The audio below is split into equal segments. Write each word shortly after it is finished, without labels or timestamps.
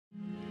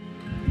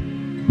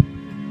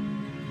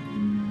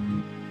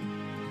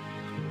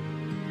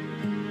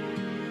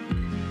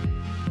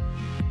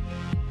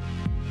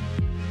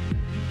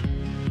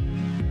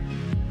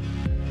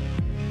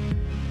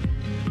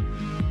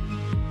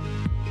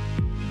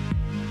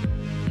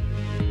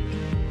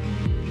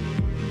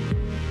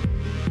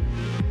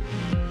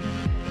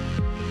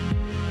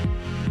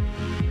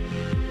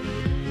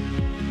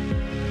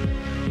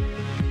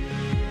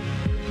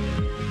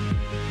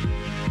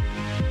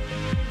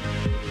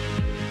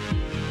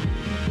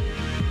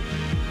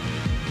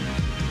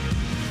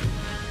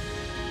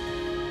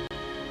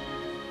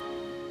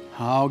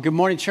Oh, good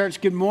morning, church.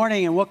 Good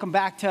morning, and welcome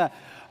back to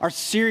our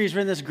series.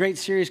 We're in this great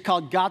series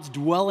called God's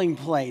Dwelling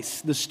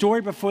Place, the story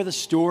before the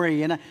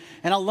story. And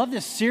I love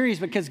this series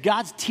because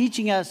God's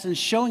teaching us and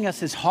showing us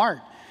his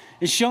heart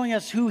and showing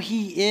us who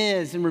he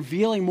is and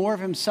revealing more of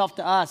himself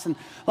to us. And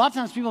a lot of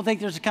times people think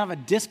there's a kind of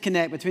a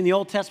disconnect between the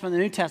Old Testament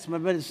and the New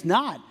Testament, but it's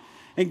not.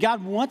 And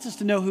God wants us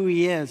to know who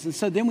he is. And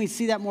so then we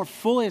see that more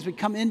fully as we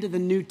come into the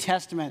New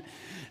Testament.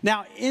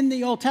 Now, in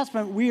the Old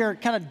Testament, we are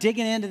kind of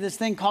digging into this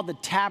thing called the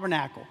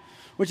tabernacle,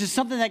 which is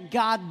something that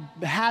God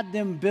had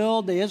them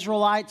build, the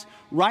Israelites,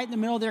 right in the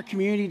middle of their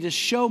community to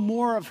show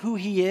more of who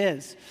he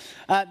is.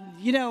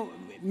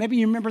 Maybe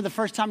you remember the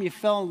first time you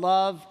fell in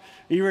love,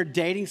 or you were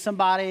dating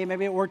somebody,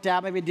 maybe it worked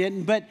out, maybe it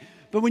didn't. But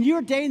when you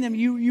were dating them,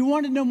 you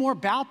wanted to know more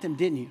about them,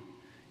 didn't you?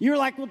 You were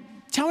like, well,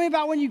 tell me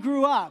about when you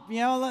grew up,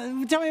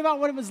 tell me about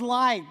what it was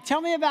like.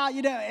 Tell me about,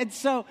 and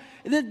so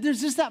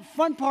there's just that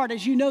fun part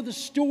as you know the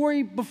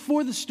story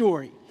before the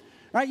story.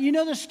 Right? You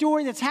know the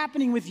story that's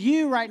happening with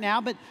you right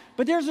now, but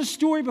there's a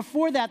story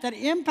before that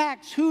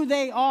impacts who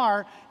they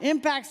are,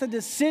 impacts the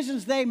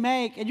decisions they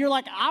make, and you're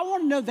like, I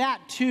want to know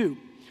that too.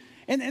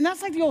 And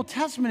that's like the Old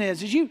Testament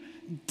is. As you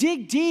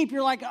dig deep,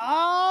 you're like,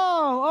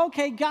 oh,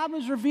 okay, God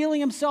was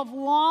revealing himself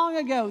long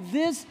ago.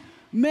 This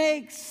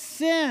makes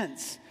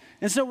sense.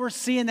 And so we're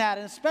seeing that,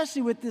 and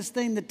especially with this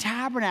thing, the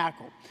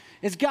tabernacle,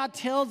 as God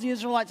tells the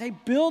Israelites, hey,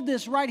 build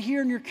this right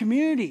here in your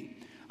community.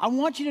 I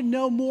want you to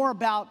know more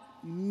about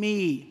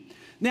me.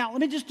 Now,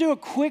 let me just do a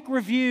quick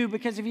review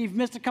because if you've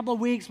missed a couple of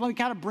weeks, let me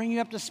kind of bring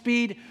you up to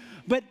speed.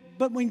 But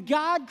when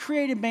God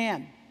created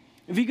man,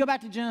 if you go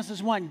back to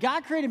Genesis 1,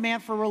 God created man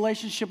for a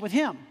relationship with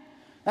him.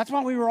 That's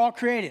why we were all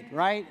created,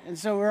 right? And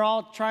so we're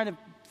all trying to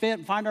fit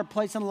and find our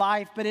place in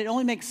life, but it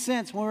only makes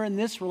sense when we're in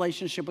this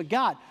relationship with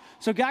God.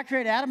 So God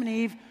created Adam and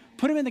Eve,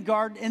 put them in the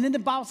garden, and then the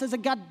Bible says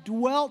that God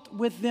dwelt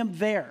with them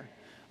there.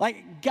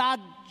 Like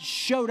God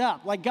showed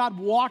up, like God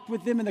walked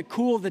with them in the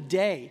cool of the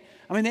day.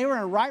 I mean, they were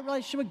in a right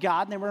relationship with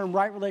God, and they were in a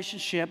right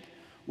relationship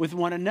with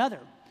one another.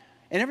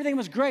 And everything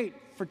was great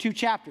for 2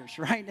 chapters,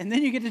 right? And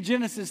then you get to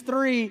Genesis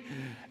 3,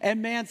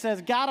 and man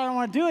says, God, I don't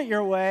want to do it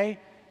your way.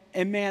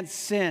 And man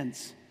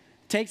sins.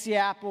 Takes the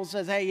apple,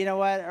 says, hey, you know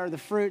what? Or the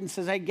fruit, and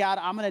says, hey, God,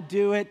 I'm going to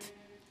do it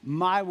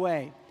my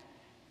way.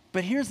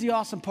 But here's the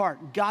awesome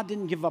part. God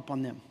didn't give up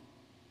on them.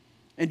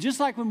 And just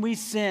like when we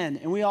sin,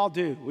 and we all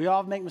do, we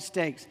all make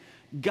mistakes,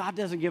 God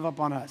doesn't give up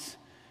on us.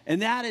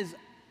 And that is,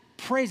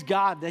 praise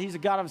God that he's a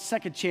God of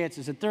second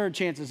chances, and third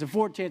chances, and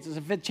fourth chances,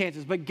 and fifth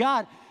chances. But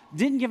God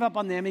didn't give up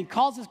on them. He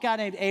calls this guy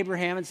named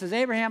Abraham and says,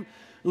 Abraham,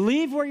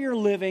 leave where you're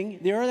living,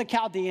 the Ur of the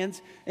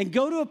Chaldeans, and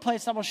go to a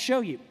place I will show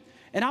you.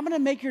 And I'm going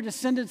to make your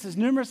descendants as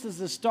numerous as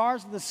the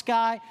stars of the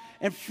sky.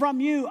 And from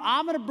you,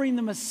 I'm going to bring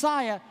the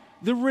Messiah,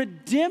 the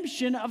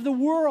redemption of the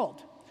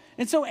world.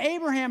 And so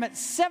Abraham, at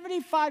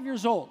 75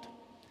 years old,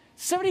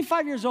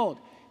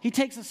 he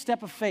takes a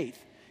step of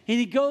faith. And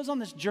he goes on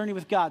this journey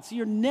with God. So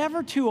you're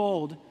never too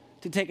old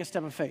to take a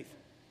step of faith,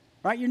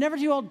 right? You're never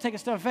too old to take a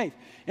step of faith.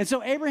 And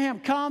so Abraham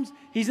comes,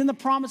 he's in the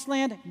promised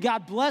land,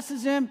 God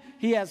blesses him,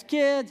 he has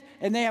kids,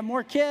 and they have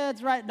more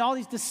kids, right? And all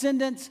these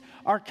descendants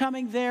are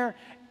coming there.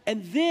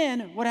 And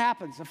then what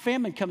happens? A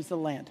famine comes to the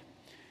land.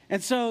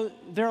 And so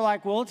they're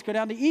like, well, let's go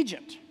down to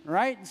Egypt,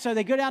 right? And so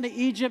they go down to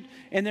Egypt,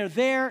 and they're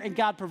there, and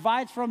God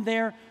provides from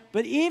there.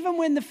 But even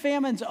when the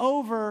famine's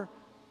over,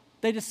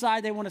 they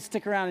decide they want to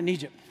stick around in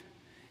Egypt.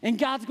 And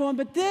God's going,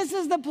 but this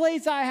is the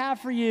place I have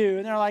for you.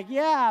 And they're like,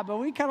 yeah, but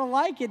we kind of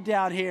like it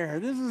down here.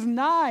 This is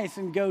nice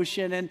in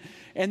Goshen.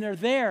 And they're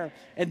there.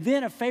 And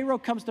then a Pharaoh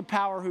comes to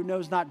power who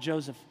knows not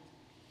Joseph.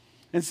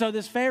 And so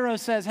this Pharaoh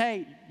says,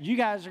 hey, you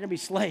guys are going to be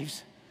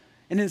slaves.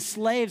 And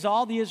enslaves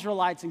all the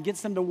Israelites and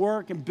gets them to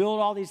work and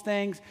build all these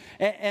things.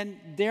 And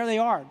there they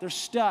are. They're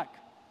stuck.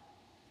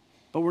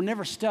 But we're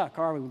never stuck,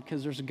 are we?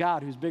 Because there's a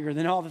God who's bigger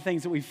than all the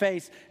things that we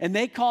face. And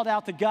they called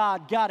out to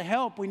God, God,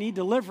 help, we need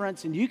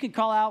deliverance. And you can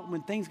call out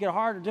when things get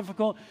hard or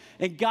difficult.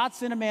 And God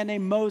sent a man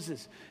named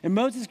Moses. And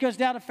Moses goes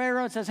down to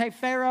Pharaoh and says, hey,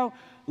 Pharaoh,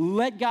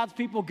 let God's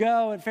people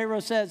go. And Pharaoh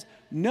says,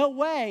 no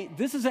way,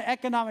 this is an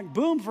economic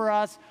boom for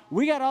us.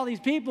 We got all these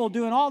people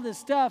doing all this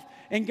stuff.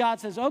 And God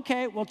says,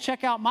 okay, well,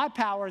 check out my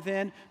power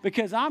then,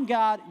 because I'm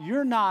God,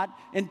 you're not.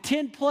 And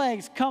 10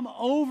 plagues come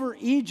over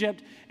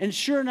Egypt. And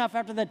sure enough,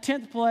 after the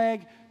 10th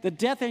plague, the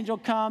death angel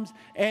comes,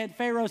 and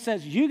Pharaoh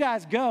says, you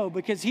guys go,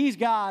 because he's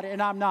God and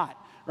I'm not,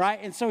 right?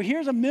 And so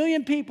here's 1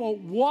 million people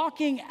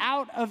walking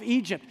out of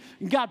Egypt.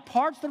 And God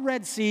parts the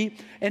Red Sea,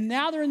 and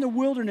now they're in the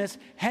wilderness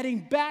heading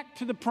back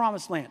to the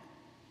promised land.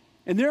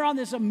 And they're on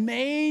this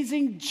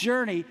amazing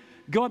journey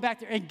going back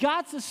there. And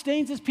God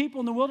sustains his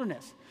people in the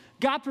wilderness.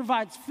 God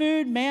provides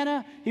food,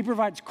 manna. He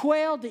provides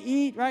quail to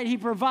eat, right? He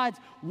provides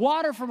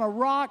water from a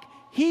rock.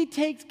 He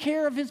takes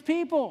care of his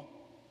people.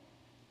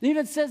 It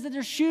even says that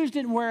their shoes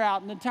didn't wear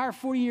out in the entire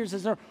 40 years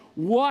as they're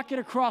walking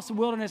across the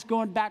wilderness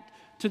going back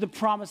to the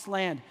promised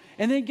land.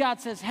 And then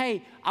God says,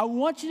 hey, I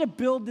want you to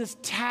build this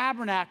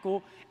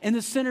tabernacle in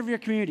the center of your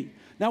community.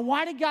 Now,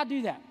 why did God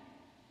do that?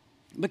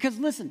 Because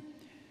listen,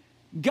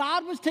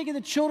 God was taking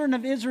the children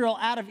of Israel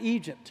out of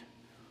Egypt.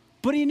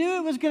 But he knew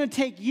it was going to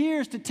take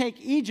years to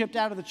take Egypt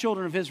out of the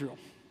children of Israel.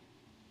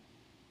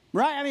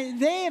 Right? I mean,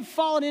 they have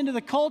fallen into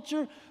the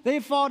culture. They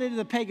have fallen into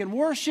the pagan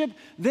worship.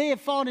 They have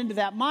fallen into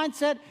that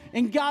mindset.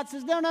 And God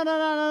says, no, no, no,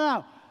 no, no,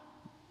 no.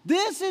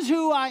 This is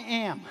who I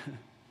am.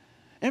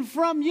 And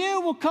from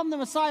you will come the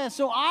Messiah.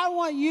 So I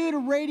want you to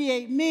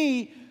radiate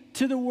me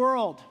to the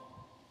world.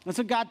 And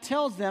so God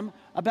tells them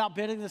about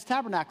building this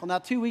tabernacle. Now,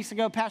 2 weeks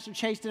ago, Pastor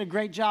Chase did a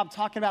great job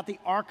talking about the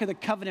Ark of the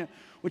Covenant,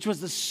 which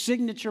was the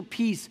signature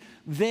piece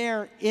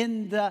there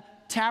in the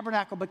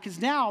tabernacle.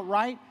 Because now,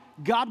 right,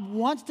 God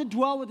wants to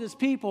dwell with his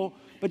people,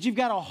 but you've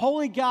got a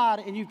holy God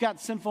and you've got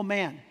sinful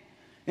man.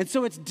 And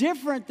so it's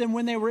different than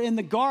when they were in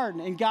the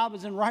garden and God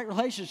was in right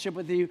relationship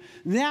with you.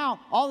 Now,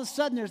 all of a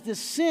sudden, there's this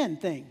sin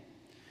thing.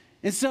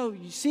 And so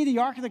you see the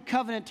Ark of the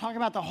Covenant talking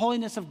about the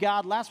holiness of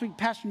God. Last week,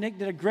 Pastor Nick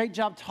did a great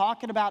job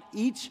talking about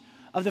each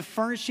of the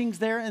furnishings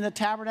there in the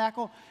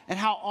tabernacle and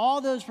how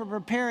all those were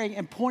preparing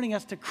and pointing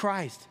us to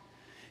Christ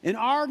and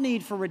our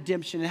need for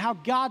redemption and how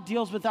God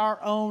deals with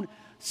our own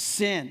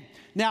sin.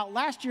 Now,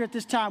 last year at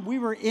this time, we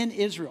were in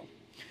Israel.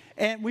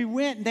 And we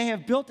went, and they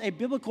have built a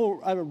biblical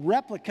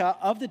replica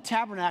of the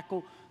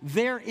tabernacle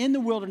there in the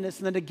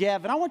wilderness in the Negev.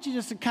 And I want you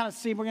just to kind of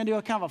see, we're going to do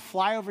a kind of a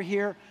flyover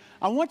here.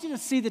 I want you to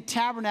see the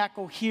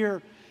tabernacle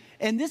here.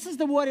 And this is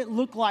what it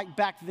looked like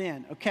back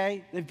then,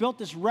 okay? They've built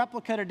this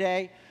replica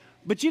today.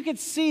 But you can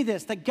see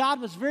this, that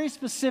God was very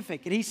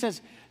specific. And he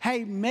says,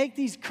 hey, make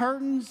these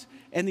curtains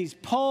and these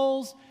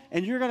poles,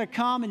 and you're going to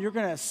come and you're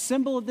going to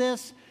assemble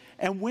this.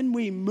 And when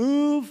we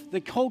move,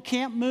 the whole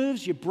camp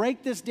moves, you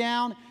break this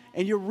down,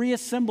 and you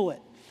reassemble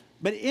it.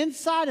 But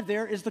inside of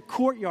there is the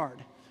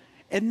courtyard.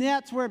 And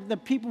that's where the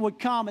people would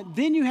come. And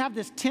then you have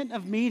this tent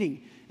of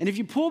meeting. And if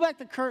you pull back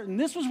the curtain,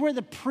 this was where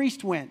the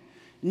priest went.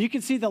 And you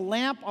can see the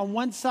lamp on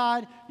one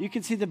side. You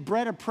can see the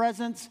bread of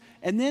presence.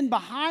 And then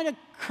behind a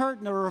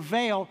curtain or a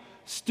veil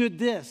stood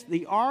this,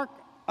 the Ark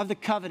of the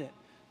Covenant,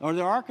 or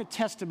the Ark of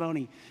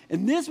Testimony.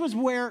 And this was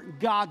where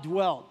God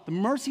dwelt, the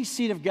mercy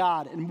seat of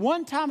God. And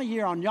one time a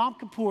year on Yom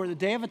Kippur, the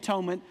Day of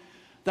Atonement,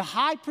 the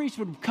high priest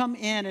would come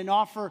in and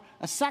offer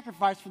a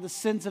sacrifice for the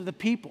sins of the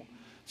people.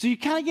 So you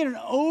kind of get an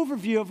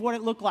overview of what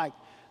it looked like.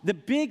 The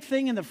big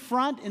thing in the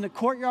front, in the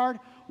courtyard,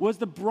 was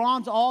the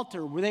bronze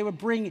altar where they would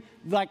bring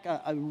like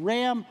a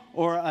ram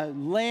or a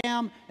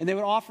lamb and they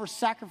would offer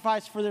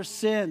sacrifice for their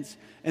sins.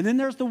 And then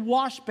there's the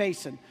wash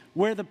basin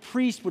where the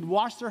priest would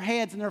wash their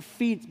hands and their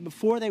feet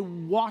before they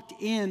walked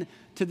in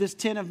to this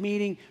tent of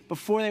meeting,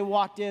 before they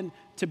walked in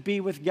to be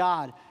with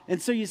God.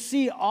 And so you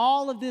see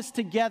all of this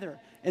together.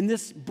 And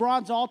this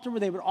bronze altar where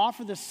they would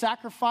offer the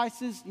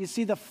sacrifices, you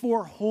see the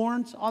 4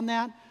 horns on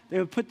that. They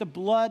would put the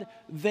blood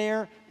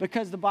there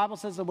because the Bible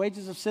says the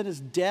wages of sin is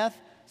death.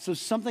 So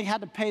something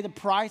had to pay the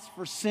price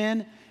for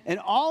sin. And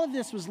all of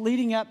this was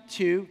leading up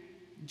to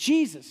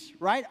Jesus,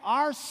 right?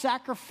 Our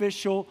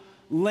sacrificial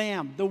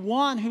lamb, the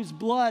one whose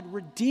blood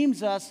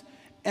redeems us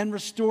and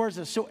restores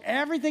us. So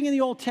everything in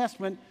the Old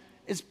Testament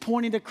is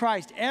pointing to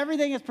Christ.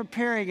 Everything is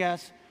preparing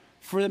us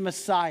for the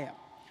Messiah.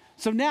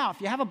 So now,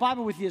 if you have a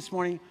Bible with you this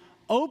morning,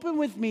 open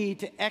with me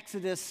to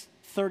Exodus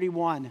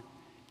 31.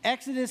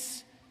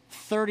 Exodus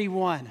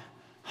 31.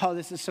 Oh,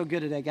 this is so good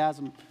today, guys.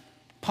 I'm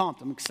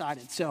pumped. I'm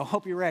excited. So I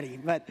hope you're ready.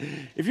 But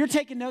if you're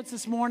taking notes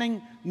this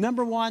morning,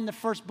 number 1, the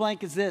first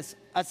blank is this.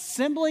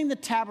 Assembling the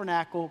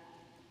tabernacle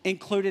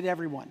included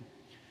everyone.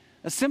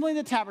 Assembling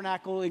the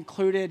tabernacle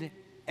included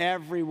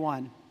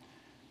everyone.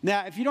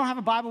 Now, if you don't have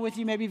a Bible with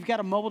you, maybe you've got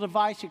a mobile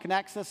device, you can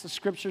access the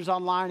scriptures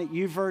online at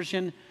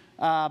YouVersion.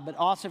 But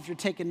also, if you're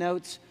taking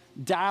notes,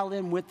 dial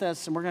in with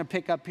us, and we're going to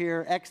pick up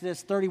here.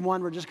 Exodus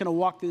 31, we're just going to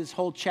walk through this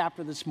whole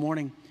chapter this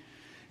morning.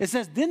 It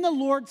says, then the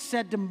Lord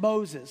said to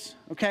Moses,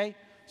 okay?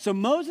 So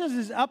Moses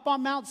is up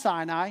on Mount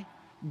Sinai.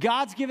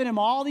 God's given him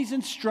all these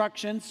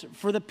instructions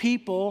for the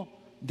people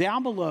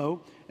down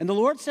below. And the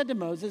Lord said to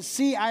Moses,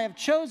 see, I have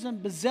chosen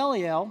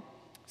Bezaleel,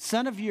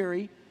 son of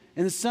Uri,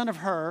 and the son of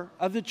Hur,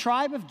 of the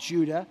tribe of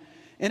Judah,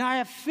 and I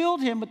have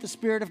filled him with the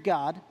Spirit of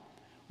God,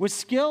 with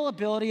skill,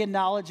 ability, and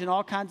knowledge in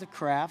all kinds of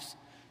crafts,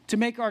 to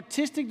make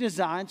artistic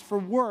designs for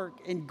work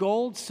in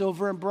gold,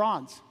 silver, and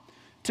bronze,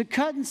 to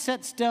cut and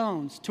set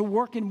stones, to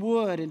work in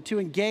wood, and to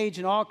engage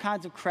in all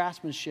kinds of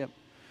craftsmanship.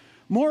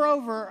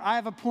 Moreover, I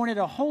have appointed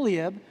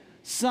Aholiab,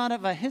 son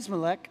of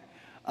Ahimelech,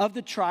 of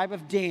the tribe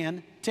of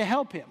Dan, to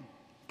help him.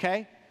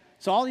 Okay?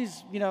 So all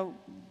these,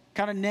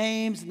 kind of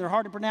names, and they're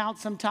hard to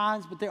pronounce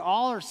sometimes, but they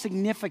all are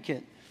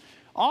significant.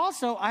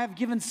 Also, I have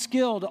given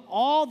skill to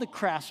all the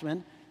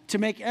craftsmen to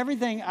make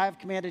everything I have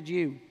commanded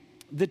you.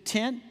 The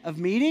tent of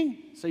meeting,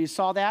 so you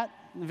saw that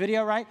in the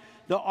video, right?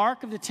 The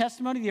Ark of the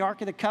Testimony, the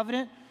Ark of the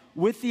Covenant,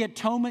 with the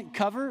atonement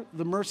cover,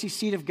 the mercy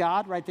seat of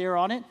God right there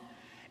on it,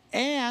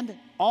 and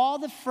all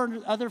the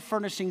other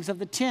furnishings of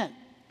the tent.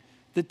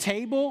 The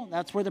table,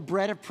 that's where the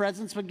bread of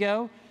presence would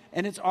go,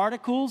 and its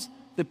articles,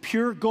 the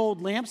pure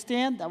gold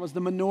lampstand, that was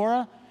the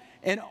menorah,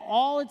 and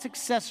all its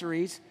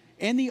accessories,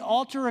 and the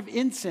altar of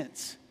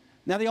incense.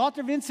 Now, the altar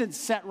of incense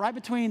sat right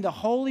between the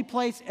holy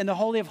place and the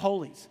Holy of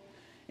Holies.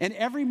 And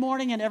every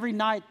morning and every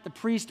night, the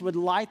priest would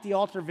light the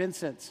altar of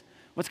incense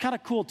What's kind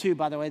of cool too,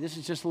 by the way, this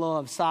is just a little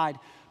aside,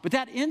 but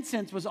that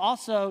incense was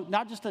also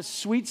not just a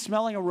sweet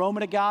smelling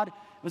aroma to God, it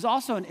was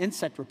also an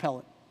insect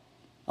repellent.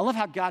 I love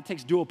how God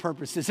takes dual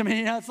purposes. I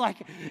mean, it's like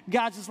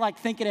God's just like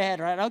thinking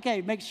ahead, right?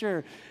 Okay, make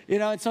sure,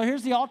 and so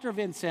here's the altar of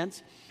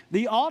incense.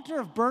 The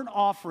altar of burnt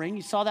offering,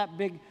 you saw that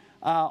big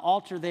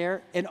altar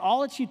there, and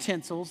all its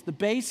utensils, the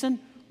basin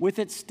with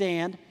its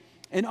stand,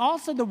 and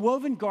also the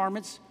woven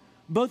garments,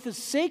 both the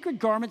sacred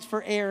garments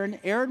for Aaron.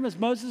 Aaron was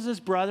Moses'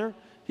 brother.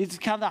 He's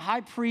kind of the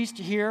high priest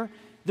here,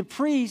 the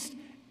priest,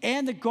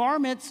 and the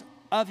garments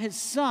of his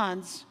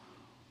sons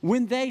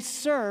when they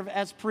serve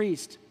as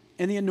priests,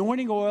 and the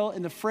anointing oil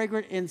and the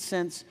fragrant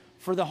incense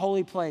for the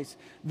holy place.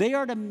 They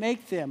are to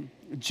make them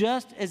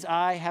just as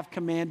I have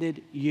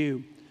commanded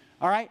you.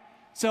 All right?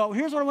 So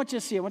here's what I want you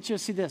to see. I want you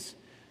to see this.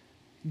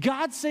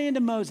 God's saying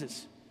to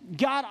Moses,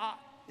 God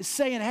is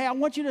saying, hey, I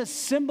want you to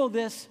assemble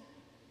this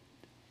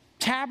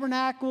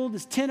tabernacle,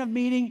 this tent of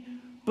meeting.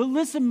 But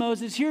listen,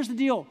 Moses, here's the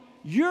deal.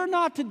 You're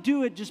not to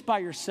do it just by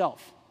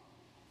yourself,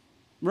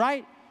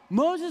 right?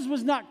 Moses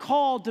was not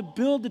called to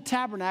build the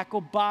tabernacle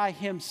by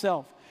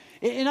himself.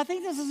 And I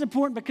think this is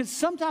important because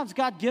sometimes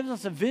God gives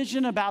us a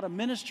vision about a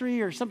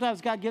ministry, or sometimes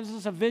God gives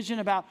us a vision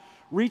about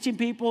reaching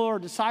people or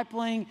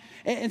discipling.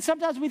 And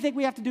sometimes we think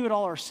we have to do it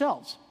all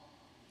ourselves.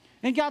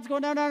 And God's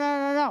going,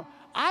 no.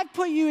 I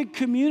put you in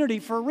community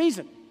for a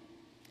reason.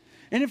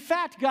 And in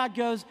fact, God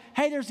goes,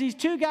 hey, there's these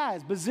two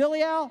guys,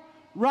 Bezalel,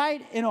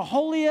 right, and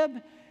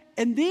Oholiab,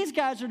 and these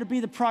guys are to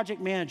be the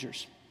project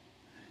managers.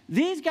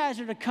 These guys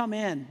are to come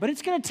in, but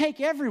it's going to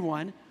take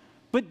everyone.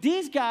 But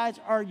these guys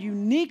are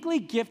uniquely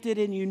gifted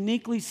and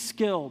uniquely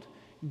skilled.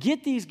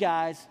 Get these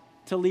guys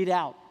to lead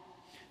out.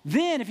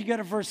 Then if you go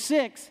to verse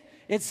 6,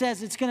 it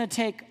says it's going to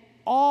take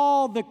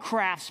all the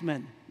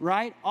craftsmen,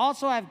 right?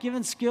 Also, I've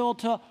given skill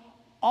to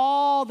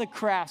all the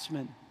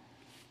craftsmen.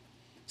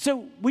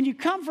 So when you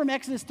come from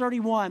Exodus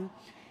 31,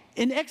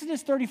 in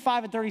Exodus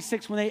 35 and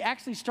 36, when they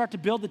actually start to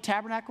build the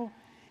tabernacle,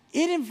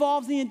 it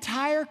involves the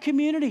entire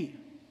community.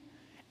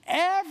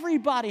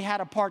 Everybody had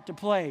a part to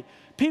play.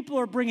 People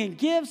are bringing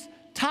gifts,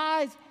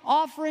 tithes,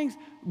 offerings.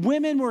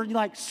 Women were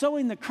like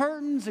sewing the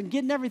curtains and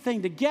getting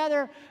everything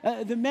together.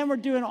 The men were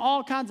doing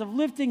all kinds of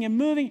lifting and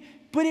moving,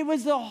 but it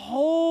was the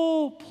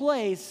whole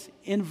place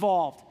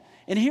involved.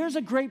 And here's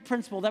a great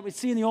principle that we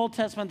see in the Old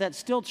Testament that's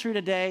still true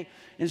today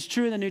and is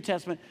true in the New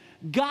Testament.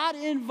 God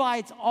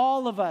invites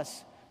all of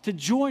us to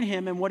join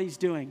him in what he's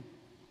doing.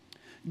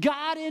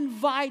 God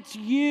invites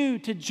you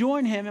to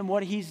join him in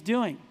what he's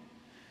doing.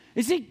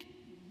 You see,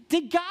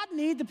 did God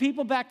need the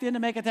people back then to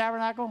make a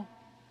tabernacle?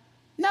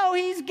 No,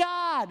 he's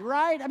God,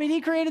 right? I mean,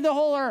 he created the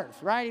whole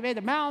earth, right? He made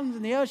the mountains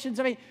and the oceans.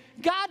 I mean,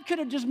 God could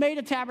have just made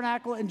a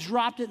tabernacle and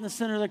dropped it in the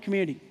center of the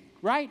community,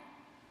 right?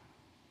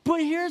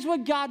 But here's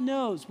what God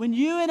knows. When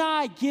you and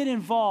I get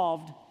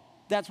involved,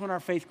 that's when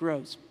our faith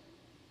grows.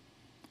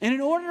 And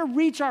in order to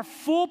reach our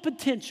full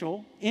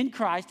potential in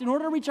Christ, in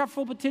order to reach our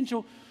full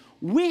potential,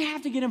 we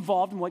have to get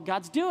involved in what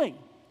God's doing.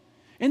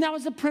 And that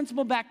was the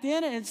principle back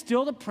then, and it's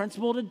still the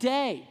principle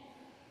today.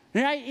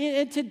 Right?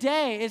 And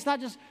today, it's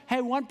not just, hey,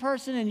 one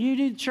person and you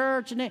do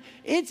church. And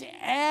it's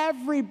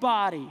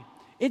everybody.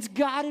 It's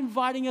God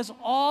inviting us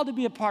all to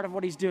be a part of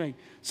what he's doing.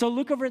 So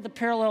look over at the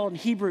parallel in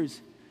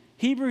Hebrews.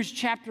 Hebrews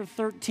chapter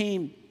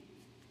 13.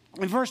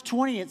 In verse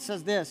 20, it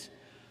says this.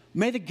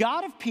 May the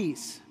God of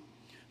peace,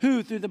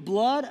 who through the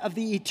blood of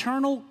the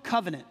eternal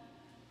covenant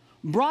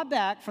brought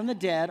back from the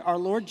dead our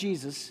Lord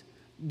Jesus,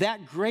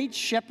 that great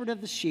shepherd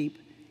of the sheep,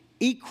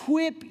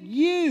 equip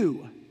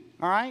you,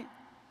 all right?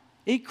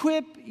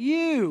 Equip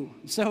you.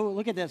 So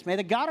look at this. May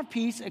the God of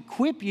peace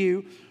equip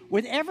you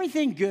with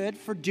everything good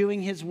for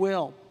doing his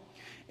will.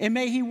 And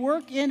may he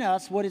work in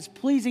us what is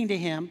pleasing to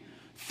him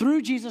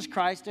through Jesus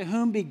Christ, to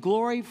whom be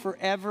glory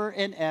forever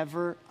and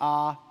ever.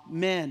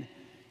 Amen.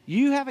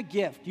 You have a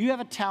gift. You have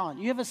a talent.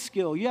 You have a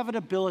skill. You have an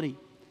ability.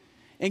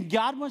 And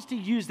God wants to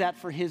use that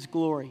for his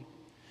glory.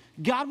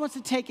 God wants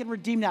to take and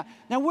redeem that.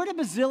 Now, where did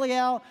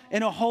Bezalel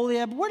and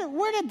Oholiab,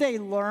 where did they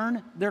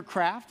learn their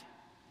craft?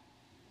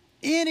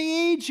 In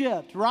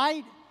Egypt,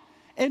 right?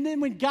 And then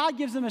when God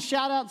gives them a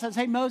shout out and says,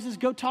 hey, Moses,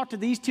 go talk to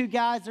these two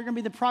guys. They're going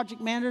to be the project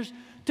managers.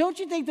 Don't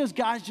you think those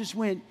guys just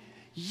went,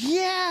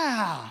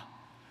 yeah,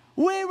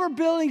 we were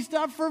building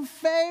stuff for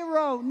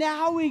Pharaoh.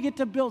 Now we get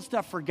to build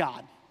stuff for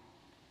God.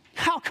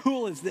 How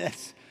cool is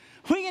this?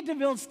 We get to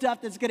build stuff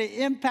that's going to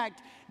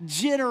impact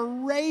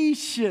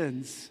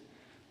generations.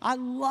 I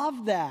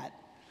love that.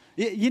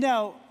 You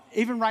know,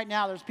 even right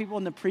now, there's people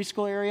in the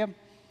preschool area,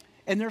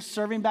 and they're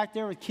serving back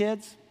there with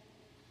kids.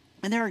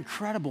 And they're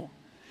incredible.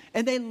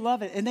 And they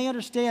love it. And they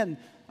understand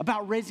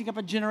about raising up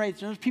a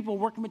generation. There's people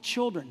working with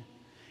children.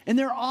 And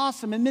they're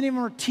awesome. And many of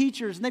them are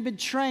teachers. And they've been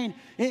trained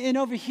and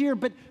over here.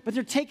 But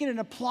they're taking and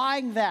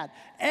applying that.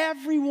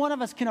 Every one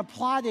of us can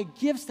apply the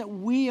gifts that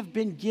we have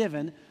been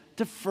given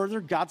to further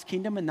God's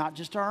kingdom and not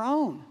just our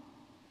own.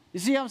 You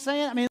see what I'm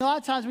saying? I mean, a lot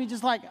of times we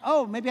just like,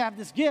 oh, maybe I have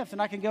this gift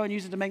and I can go and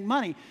use it to make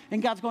money.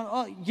 And God's going,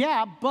 oh,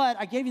 yeah, but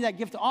I gave you that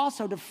gift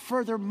also to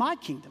further my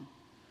kingdom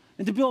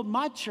and to build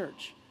my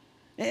church.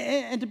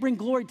 and to bring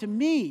glory to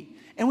me.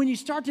 And when you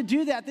start to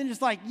do that, then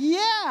it's like,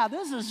 yeah,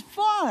 this is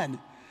fun.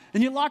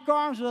 And you lock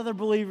arms with other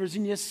believers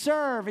and you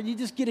serve and you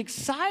just get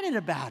excited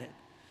about it.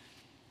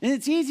 And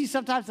it's easy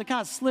sometimes to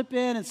kind of slip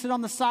in and sit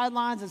on the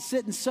sidelines and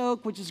sit and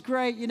soak, which is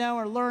great,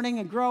 or learning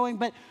and growing.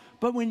 But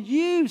when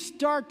you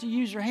start to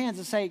use your hands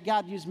and say,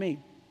 God, use me.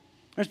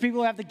 There's people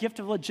who have the gift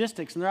of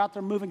logistics, and they're out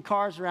there moving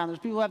cars around. There's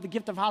people who have the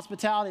gift of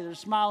hospitality. They're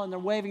smiling, they're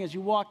waving as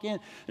you walk in.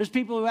 There's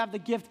people who have the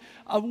gift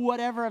of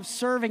whatever, of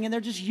serving, and they're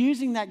just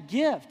using that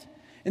gift.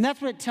 And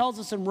that's what it tells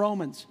us in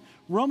Romans.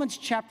 Romans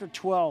chapter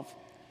 12,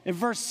 in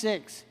verse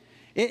 6.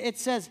 It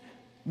says,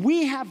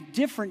 we have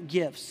different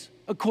gifts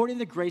according to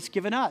the grace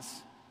given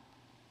us.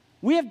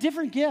 We have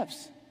different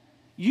gifts.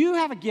 You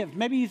have a gift.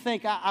 Maybe you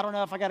think, I don't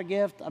know if I got a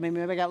gift. I mean,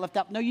 maybe I got left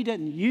out. No, you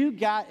didn't. You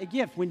got a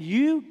gift. When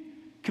you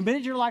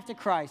committed your life to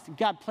Christ,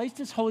 God placed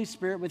His Holy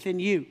Spirit within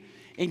you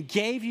and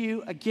gave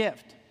you a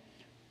gift,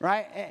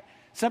 right?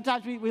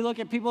 Sometimes we look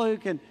at people who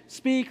can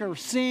speak or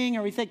sing,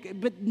 or we think,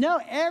 but no,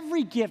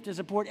 every gift is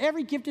important.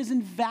 Every gift is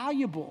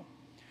invaluable.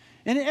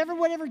 And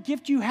whatever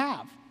gift you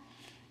have.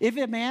 If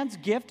a man's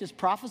gift is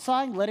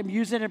prophesying, let him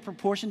use it in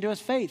proportion to his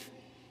faith.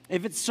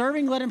 If it's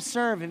serving, let him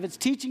serve. If it's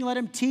teaching, let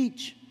him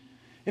teach.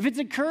 If it's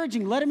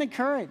encouraging, let him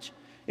encourage.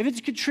 If it's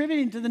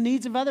contributing to the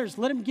needs of others,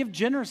 let him give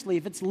generously.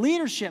 If it's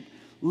leadership,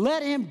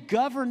 let him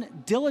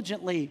govern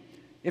diligently.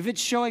 If it's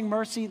showing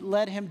mercy,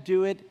 let him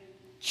do it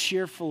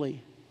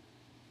cheerfully.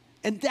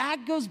 And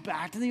that goes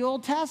back to the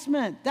Old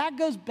Testament. That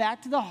goes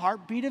back to the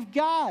heartbeat of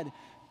God.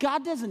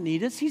 God doesn't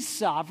need us. He's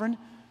sovereign.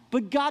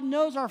 But God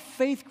knows our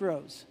faith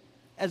grows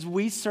as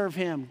we serve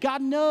Him.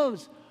 God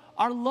knows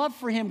our love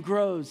for Him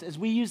grows as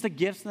we use the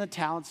gifts and the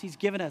talents He's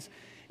given us.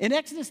 In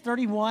Exodus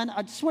 31,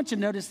 I just want you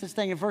to notice this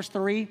thing in verse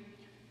 3.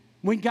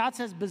 When God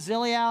says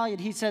Bezalel, and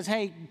He says,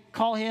 hey,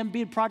 call him,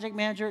 be a project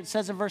manager, it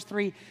says in verse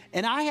 3,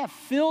 and I have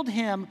filled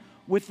him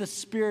with the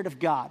Spirit of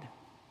God.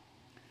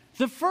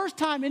 The first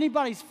time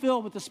anybody's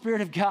filled with the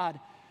Spirit of God,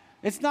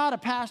 it's not a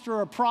pastor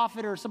or a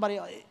prophet or somebody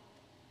else.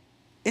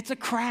 It's a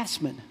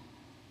craftsman.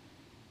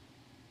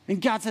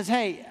 And God says,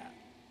 hey,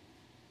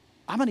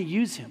 I'm going to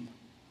use him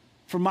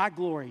for my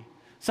glory.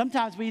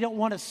 Sometimes we don't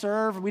want to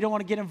serve, and we don't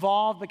want to get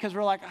involved because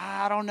we're like,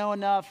 I don't know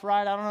enough,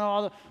 right? I don't know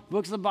all the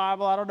books of the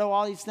Bible. I don't know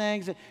all these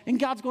things. And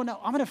God's going, no,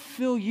 I'm going to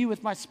fill you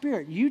with my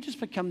Spirit. You just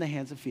become the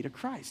hands and feet of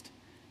Christ.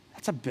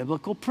 That's a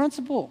biblical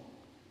principle.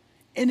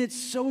 And it's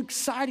so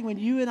exciting when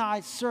you and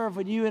I serve,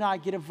 when you and I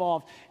get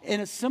involved.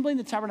 And assembling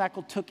the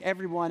tabernacle took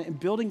everyone, and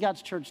building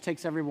God's church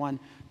takes everyone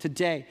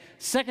today.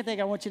 Second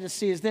thing I want you to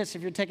see is this,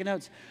 if you're taking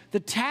notes. The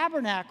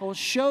tabernacle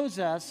shows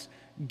us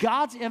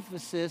God's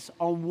emphasis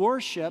on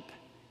worship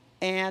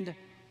and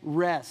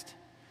rest.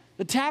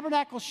 The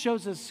tabernacle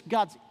shows us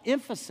God's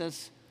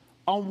emphasis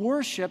on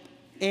worship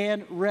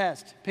and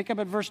rest. Pick up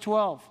at verse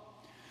 12.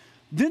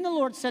 Then the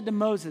Lord said to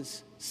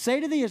Moses, say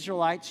to the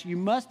Israelites, you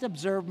must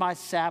observe my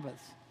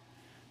Sabbaths.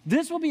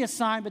 This will be a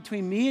sign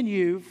between me and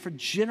you for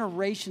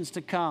generations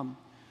to come,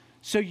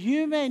 so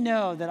you may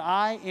know that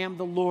I am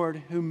the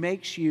Lord who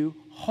makes you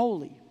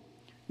holy.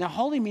 Now,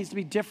 holy means to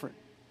be different.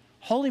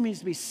 Holy means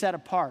to be set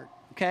apart,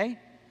 okay?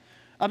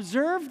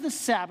 Observe the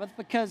Sabbath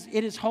because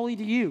it is holy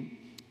to you.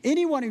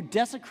 Anyone who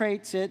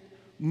desecrates it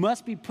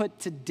must be put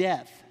to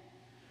death.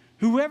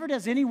 Whoever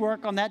does any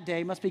work on that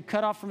day must be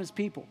cut off from his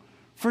people.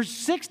 For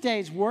 6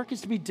 days work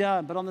is to be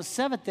done, but on the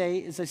seventh day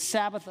is a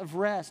Sabbath of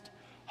rest,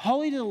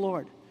 holy to the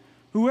Lord.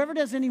 Whoever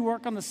does any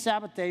work on the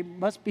Sabbath day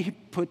must be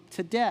put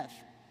to death.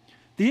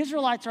 The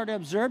Israelites are to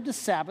observe the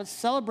Sabbath,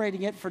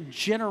 celebrating it for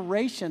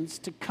generations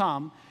to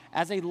come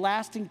as a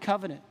lasting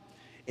covenant.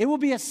 It will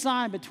be a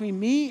sign between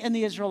me and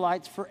the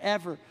Israelites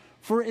forever.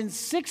 For in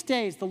 6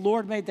 days the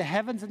Lord made the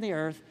heavens and the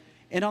earth,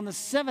 and on the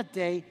seventh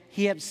day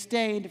He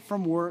abstained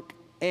from work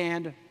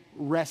and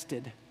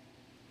rested.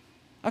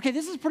 Okay,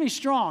 this is pretty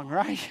strong,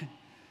 right?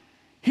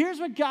 Here's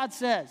what God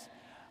says.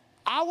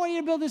 I want you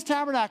to build this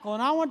tabernacle,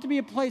 and I want it to be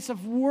a place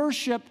of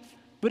worship,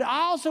 but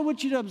I also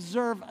want you to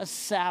observe a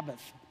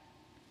Sabbath.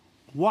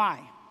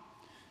 Why?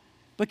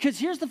 Because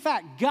here's the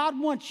fact. God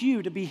wants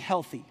you to be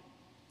healthy.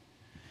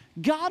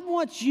 God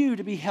wants you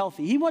to be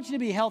healthy. He wants you to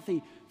be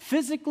healthy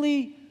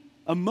physically,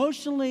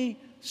 emotionally,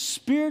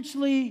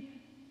 spiritually,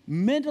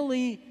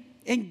 mentally,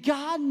 and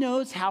God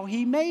knows how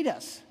He made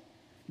us.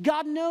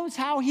 God knows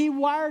how He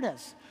wired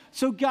us.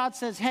 So God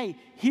says, hey,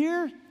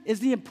 here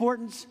is the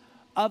importance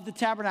of the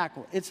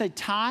tabernacle. It's a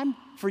time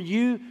for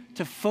you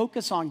to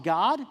focus on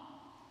God,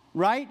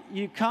 right?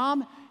 You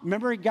come,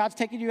 remember God's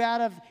taking you out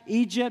of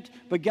Egypt,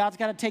 but God's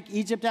got to take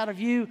Egypt out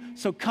of you.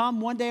 So come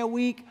one day a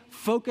week,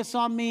 focus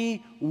on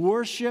me,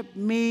 worship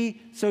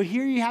me. So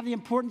here you have the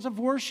importance of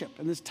worship,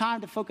 and it's time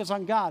to focus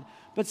on God.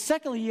 But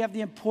secondly, you have the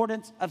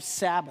importance of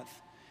Sabbath.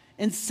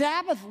 And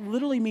Sabbath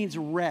literally means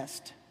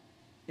rest.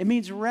 It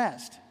means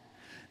rest.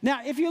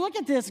 Now, if you look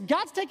at this,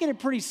 God's taking it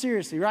pretty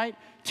seriously, right?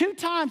 2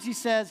 times He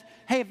says,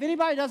 hey, if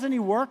anybody does any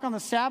work on the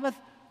Sabbath,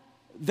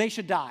 they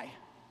should die.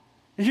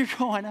 And you're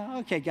going,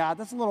 okay, God,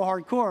 that's a little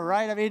hardcore,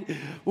 right? I mean,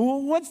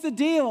 what's the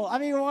deal? I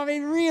mean,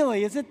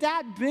 really, is it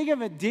that big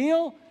of a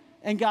deal?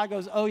 And God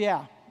goes, oh,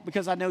 yeah,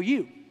 because I know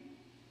you.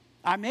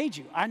 I made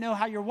you. I know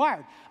how you're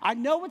wired. I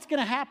know what's going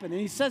to happen. And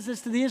he says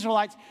this to the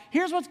Israelites.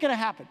 Here's what's going to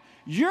happen.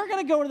 You're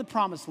going to go to the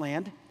promised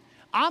land.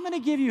 I'm going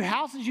to give you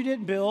houses you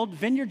didn't build,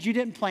 vineyards you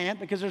didn't plant,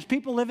 because there's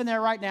people living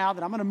there right now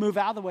that I'm going to move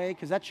out of the way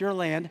because that's your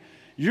land.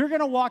 You're going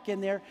to walk in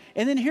there.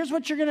 And then here's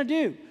what you're going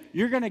to do.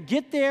 You're going to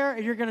get there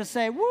and you're going to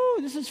say, woo,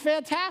 this is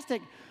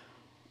fantastic.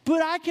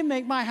 But I can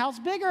make my house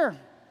bigger.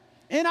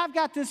 And I've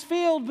got this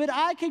field, but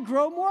I can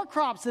grow more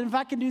crops. And if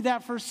I can do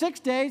that for 6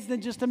 days,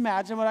 then just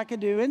imagine what I can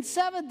do in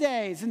 7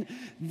 days. And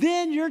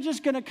then you're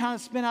just going to kind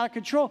of spin out of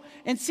control.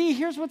 And see,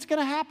 here's what's going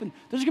to happen.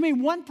 There's going to be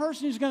one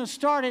person who's going to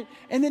start it,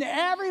 and then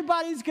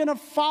everybody's going to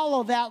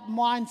follow that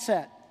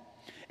mindset.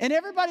 And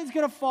everybody's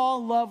going to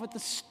fall in love with the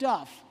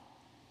stuff.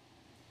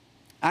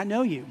 I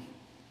know you.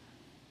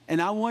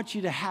 And I want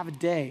you to have a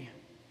day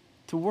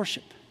to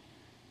worship.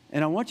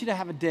 And I want you to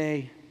have a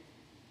day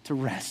to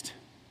rest.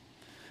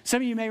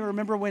 Some of you may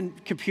remember when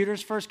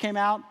computers first came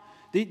out.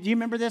 Do you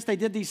remember this? They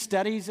did these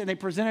studies and they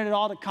presented it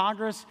all to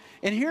Congress.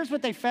 And here's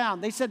what they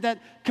found. They said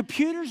that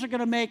computers are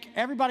going to make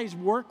everybody's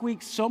work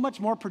week so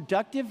much more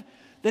productive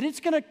that it's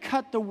going to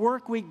cut the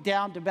work week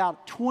down to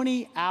about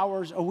 20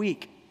 hours a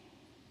week.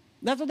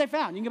 That's what they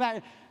found. You can go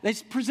back. They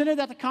presented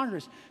that to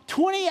Congress.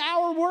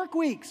 20-hour work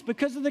weeks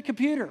because of the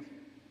computer.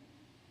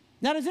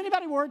 Now, does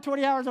anybody work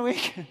 20 hours a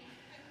week?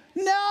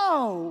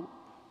 No.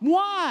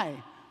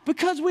 Why?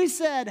 Because we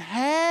said,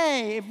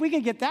 hey, if we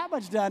can get that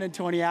much done in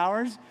 20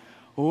 hours,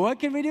 what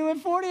can we do in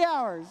 40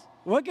 hours?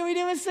 What can we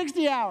do in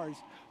 60 hours?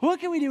 What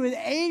can we do in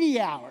 80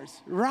 hours,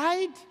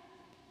 right?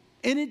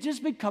 And it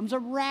just becomes a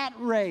rat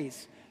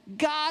race.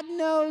 God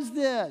knows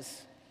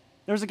this.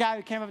 There was a guy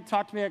who came up and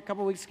talked to me a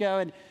couple weeks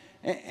ago,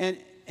 and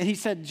he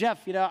said,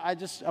 Jeff, I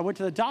went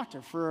to the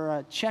doctor for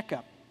a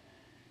checkup.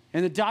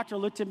 And the doctor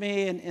looked at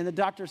me, and the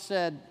doctor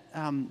said,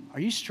 are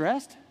you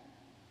stressed?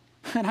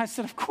 And I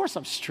said, of course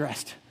I'm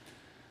stressed.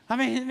 I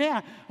mean,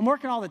 man, I'm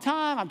working all the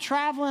time. I'm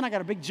traveling. I got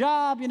a big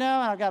job, and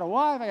I've got a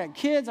wife. I got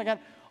kids. I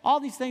got all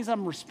these things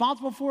I'm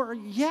responsible for.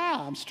 Yeah,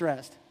 I'm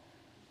stressed.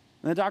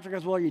 And the doctor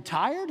goes, well, are you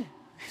tired?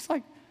 He's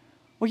like,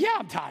 well, yeah,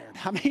 I'm tired.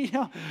 I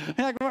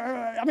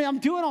mean, I'm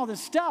doing all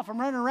this stuff. I'm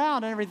running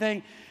around and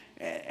everything.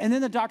 And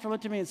then the doctor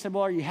looked at me and said,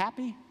 well, are you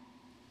happy?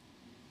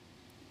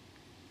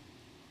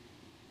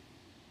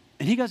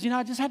 And he goes,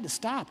 I just had to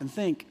stop and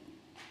think,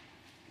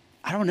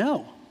 I don't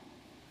know.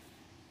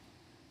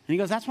 And he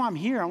goes, that's why I'm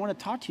here. I want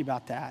to talk to you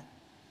about that.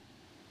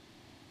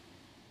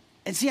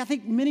 And see, I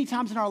think many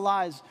times in our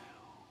lives,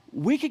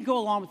 we can go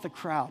along with the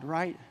crowd,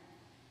 right?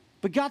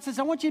 But God says,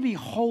 I want you to be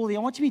holy. I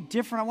want you to be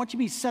different. I want you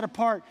to be set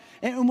apart.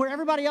 And where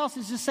everybody else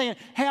is just saying,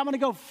 hey, I'm going to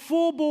go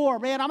full bore,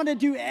 man. I'm going to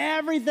do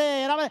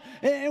everything.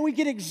 And we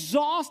get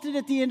exhausted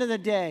at the end of the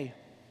day.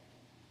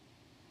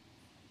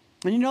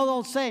 And you know the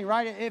old saying,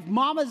 right? If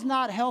mama's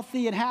not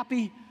healthy and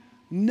happy,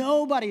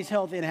 nobody's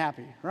healthy and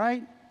happy,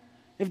 right?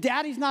 If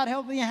daddy's not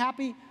healthy and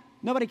happy,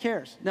 nobody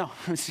cares. No,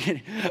 I'm just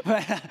kidding.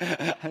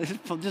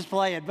 Just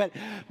playing.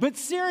 But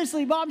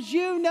seriously, moms,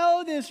 you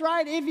know this,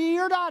 right? If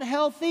you're not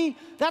healthy,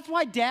 that's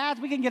why dads,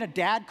 we can get a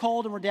dad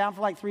cold and we're down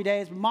for like 3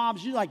 days. But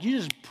moms, you're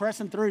just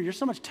pressing through. You're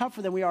so much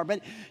tougher than we are.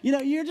 But,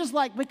 you're just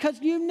like, because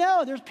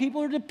there's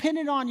people who are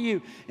dependent on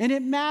you and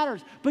it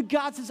matters. But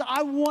God says,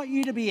 I want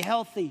you to be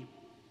healthy.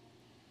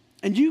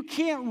 And you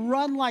can't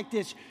run like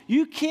this.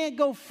 You can't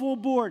go full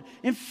board.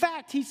 In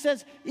fact, he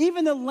says,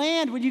 even the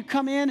land, when you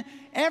come in,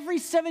 every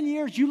 7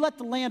 years, you let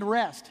the land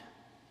rest.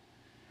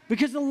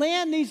 Because the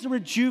land needs to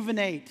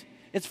rejuvenate.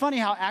 It's funny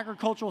how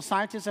agricultural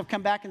scientists have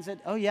come back and said,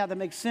 oh, yeah, that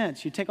makes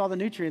sense. You take all the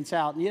nutrients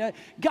out. And,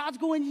 God's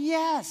going,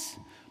 yes.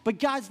 But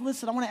guys,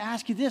 listen, I want to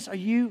ask you this. Are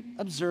you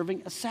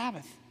observing a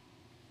Sabbath?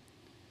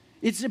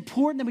 It's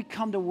important that we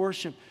come to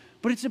worship,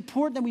 but it's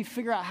important that we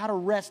figure out how to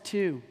rest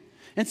too.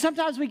 And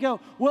sometimes we go,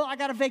 well, I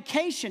got a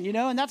vacation,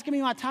 and that's going to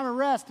be my time of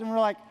rest. And we're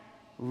like,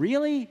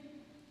 really?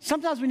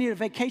 Sometimes we need a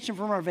vacation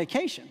from our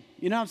vacation.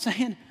 You know what I'm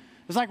saying?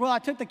 It's like, well, I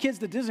took the kids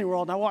to Disney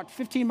World and I walked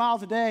 15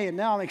 miles a day and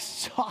now I'm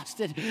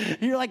exhausted.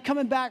 And you're like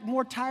coming back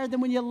more tired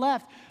than when you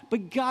left.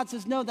 But God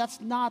says, no, that's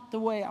not the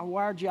way I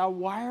wired you. I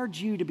wired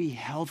you to be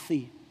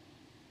healthy.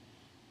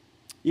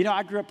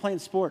 I grew up playing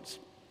sports.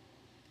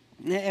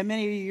 And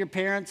many of your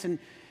parents and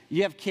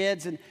you have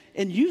kids and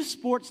youth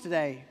sports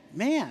today,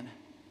 man.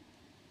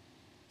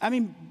 I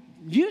mean,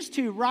 used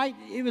to, right?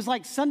 It was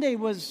like Sunday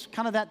was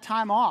kind of that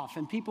time off,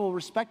 and people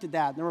respected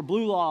that. There were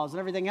blue laws and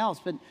everything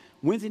else, but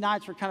Wednesday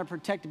nights were kind of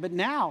protected. But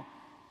now,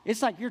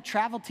 it's like you're a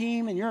travel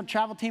team, and you're a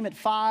travel team at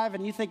 5,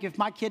 and you think if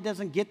my kid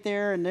doesn't get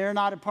there and they're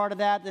not a part of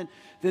that,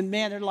 then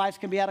man, their lives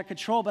can be out of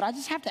control. But I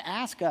just have to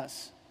ask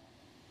us,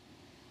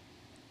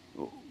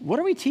 what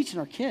are we teaching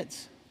our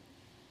kids?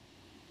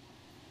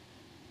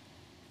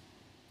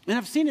 And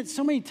I've seen it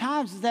so many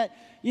times is that,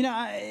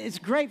 it's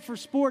great for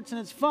sports and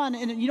it's fun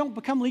and you don't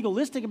become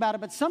legalistic about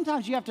it, but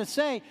sometimes you have to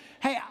say,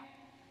 hey,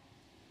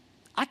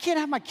 I can't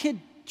have my kid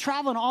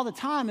traveling all the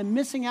time and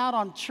missing out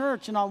on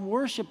church and on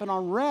worship and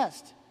on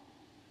rest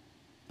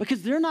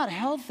because they're not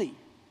healthy.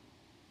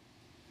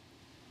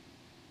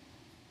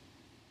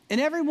 And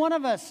every one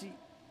of us,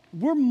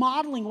 we're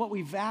modeling what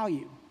we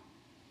value.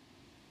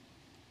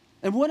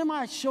 And what am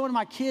I showing to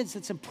my kids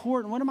that's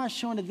important? What am I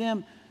showing to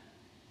them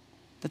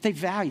that they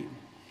value?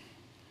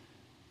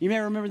 You may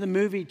remember the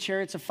movie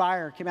Chariots of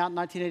Fire. It came out in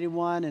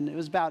 1981, and it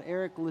was about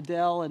Eric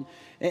Liddell,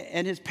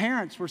 and his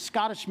parents were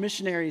Scottish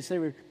missionaries. They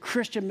were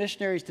Christian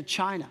missionaries to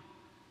China.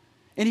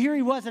 And here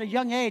he was at a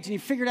young age, and he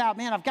figured out,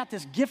 man, I've got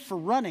this gift for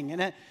running.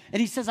 And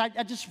he says, I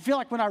just feel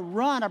like when I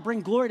run, I bring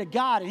glory to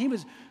God. And he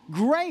was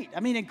great. I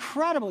mean,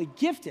 incredibly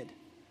gifted.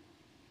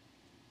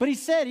 But he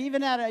said,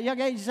 even at a young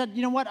age, he said,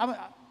 you know what?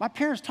 My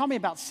parents taught me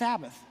about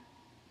Sabbath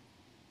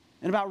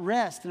and about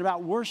rest and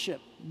about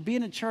worship,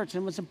 being in church,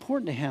 and it was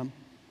important to him.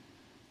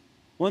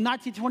 Well, in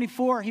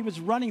 1924, he was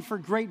running for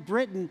Great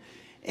Britain,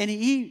 and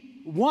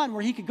he won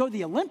where he could go to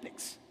the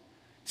Olympics.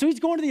 So he's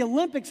going to the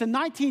Olympics in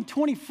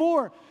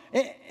 1924,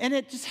 and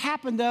it just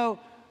happened, though,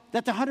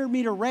 that the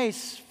 100-meter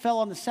race fell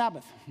on the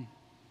Sabbath. And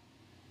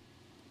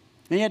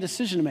he had a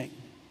decision to make.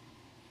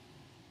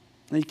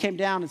 And he came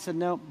down and said,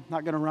 no,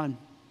 not going to run.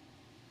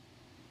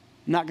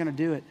 I'm not going to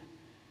do it.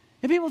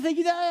 And people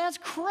think, that's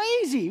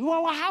crazy.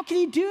 Well, how can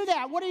you do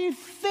that? What are you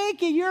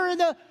thinking? You're in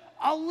the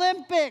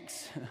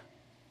Olympics.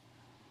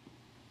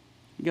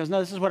 He goes, no,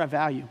 this is what I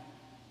value.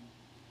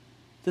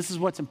 This is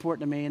what's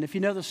important to me. And if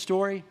you know the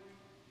story,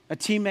 a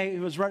teammate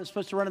who was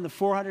supposed to run in the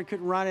 400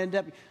 couldn't run,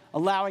 ended up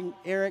allowing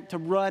Eric to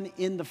run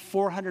in the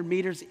 400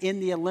 meters in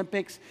the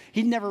Olympics.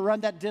 He'd never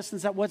run that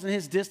distance. That wasn't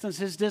his distance.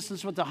 His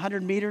distance was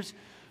 100 meters.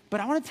 But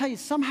I want to tell you,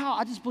 somehow,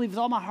 I just believe with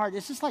all my heart,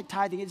 it's just like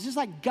tithing. It's just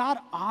like God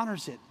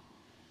honors it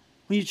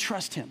when you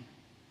trust him,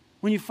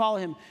 when you follow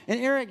him. And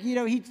Eric,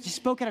 he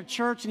spoke at a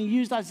church, and he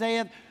used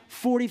Isaiah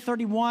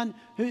 40:31.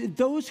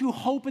 Those who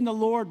hope in the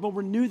Lord will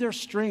renew their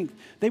strength.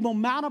 They will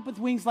mount up with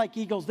wings like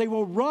eagles. They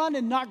will run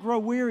and not grow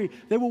weary.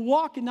 They will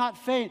walk and not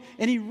faint.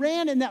 And he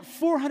ran in that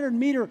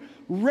 400-meter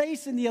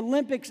race in the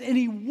Olympics, and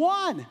he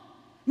won. I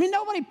mean,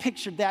 nobody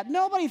pictured that.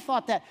 Nobody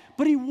thought that.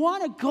 But he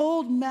won a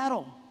gold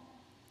medal.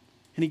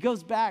 And he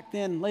goes back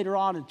then later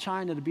on in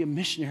China to be a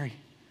missionary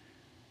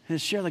and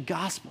to share the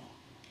gospel.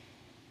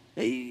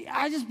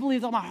 I just believe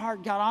with all my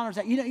heart God honors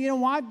that. You know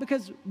why?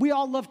 Because we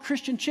all love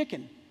Christian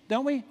chicken,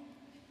 don't we?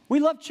 We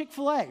love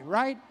Chick-fil-A,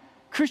 right?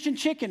 Christian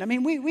chicken. I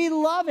mean, we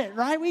love it,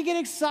 right? We get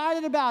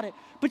excited about it.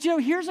 But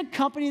here's a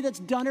company that's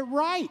done it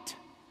right.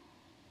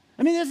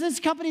 I mean, this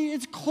company,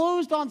 it's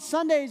closed on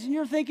Sundays, and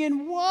you're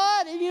thinking,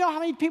 what? And you know how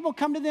many people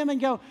come to them and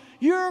go,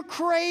 you're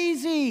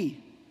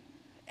crazy.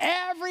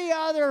 Every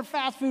other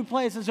fast food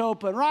place is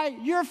open, right?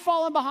 You're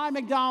falling behind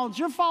McDonald's.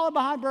 You're falling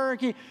behind Burger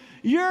King.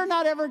 You're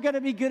not ever going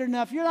to be good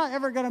enough. You're not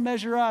ever going to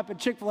measure up. And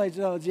Chick-fil-A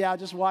says, yeah,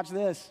 just watch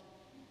this.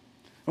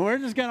 And we're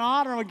just going to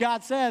honor what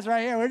God says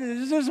right here.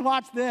 Just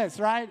watch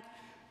this, right?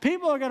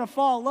 People are going to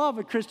fall in love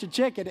with Christian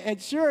chicken.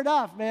 And sure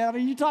enough, man, I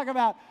mean, you talk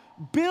about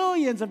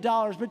billions of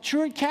dollars, but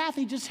Truett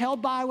Cathy just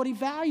held by what he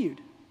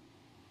valued.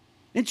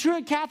 And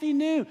Truett Cathy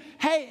knew,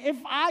 hey, if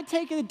I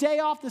take a day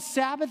off the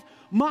Sabbath,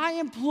 my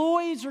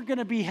employees are going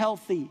to be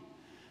healthy.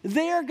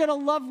 They're going to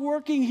love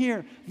working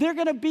here. They're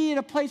going to be in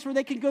a place where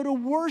they can go to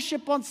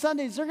worship on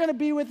Sundays. They're going to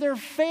be with their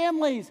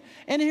families.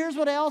 And here's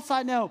what else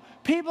I know.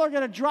 People are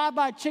going to drive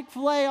by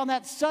Chick-fil-A on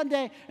that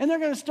Sunday, and they're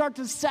going to start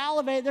to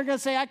salivate. They're going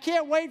to say, I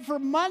can't wait for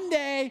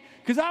Monday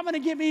because I'm going to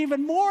get me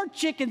even more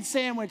chicken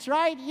sandwich,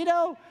 right?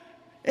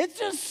 It's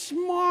just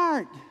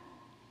smart.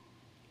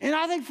 And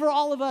I think for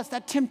all of us,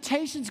 that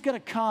temptation's going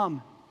to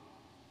come,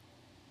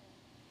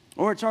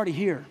 or it's already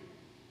here.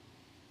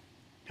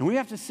 And we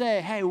have to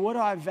say, hey, what do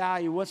I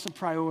value? What's the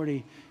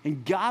priority?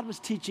 And God was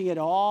teaching it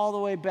all the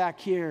way back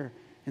here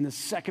in the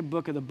second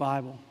book of the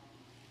Bible.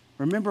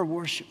 Remember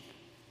worship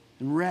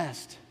and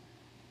rest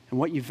and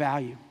what you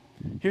value.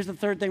 Here's the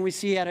third thing we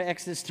see out of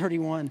Exodus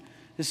 31.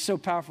 This is so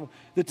powerful.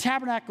 The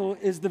tabernacle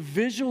is the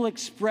visual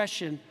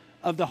expression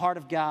of the heart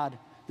of God.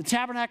 The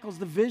tabernacle is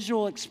the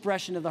visual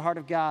expression of the heart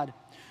of God.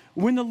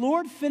 When the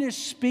Lord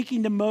finished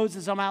speaking to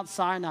Moses on Mount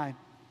Sinai,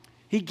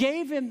 he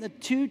gave him the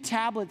 2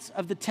 tablets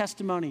of the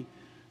testimony,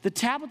 the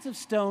tablets of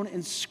stone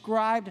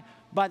inscribed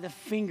by the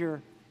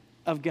finger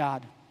of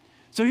God.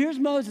 So here's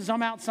Moses on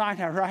Mount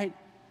Sinai, right?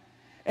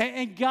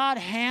 And God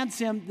hands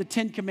him the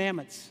 10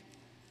 commandments.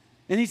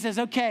 And he says,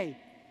 okay,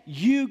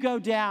 you go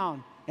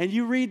down and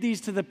you read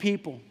these to the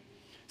people.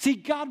 See,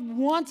 God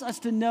wants us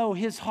to know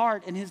his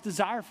heart and his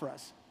desire for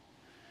us.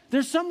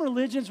 There's some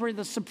religions where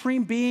the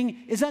supreme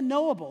being is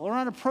unknowable or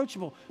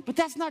unapproachable, but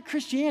that's not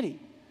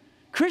Christianity.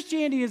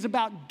 Christianity is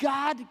about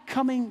God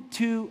coming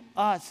to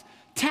us.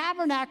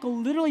 Tabernacle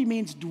literally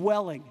means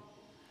dwelling.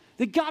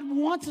 That God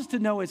wants us to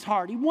know his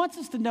heart. He wants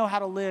us to know how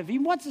to live. He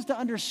wants us to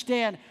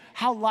understand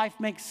how life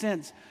makes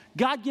sense.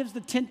 God gives the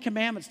 10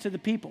 commandments to the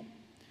people.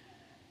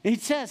 And he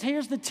says,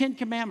 here's the 10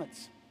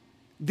 commandments.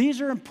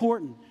 These are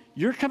important.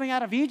 You're coming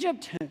out of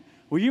Egypt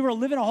where you were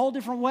living a whole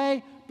different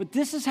way, but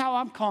this is how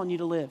I'm calling you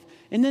to live.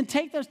 And then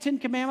take those 10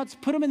 commandments,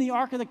 put them in the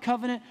Ark of the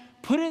Covenant,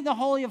 put it in the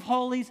Holy of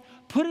Holies,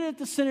 put it at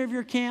the center of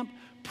your camp,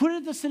 put it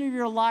at the center of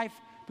your life,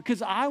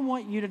 because I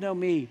want you to know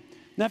me.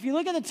 Now, if you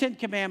look at the 10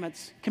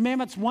 commandments,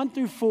 commandments 1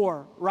 through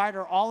 4, right,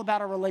 are all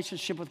about our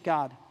relationship with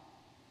God.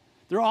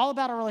 They're all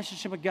about our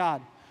relationship with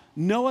God.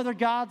 No other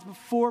gods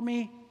before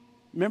me.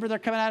 Remember they're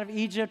coming out of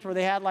Egypt where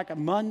they had like a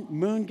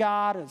moon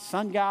god, a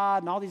sun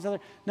god, and all these other,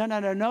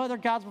 no other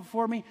gods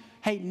before me.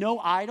 Hey, no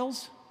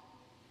idols.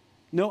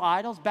 No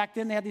idols. Back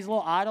then they had these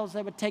little idols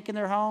they would take in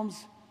their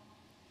homes.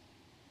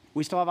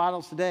 We still have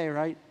idols today,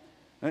 right?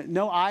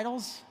 No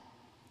idols,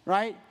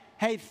 right?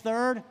 Hey,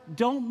 third,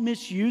 don't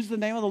misuse the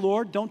name of the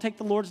Lord. Don't take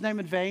the Lord's name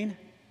in vain.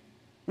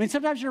 I mean,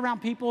 sometimes you're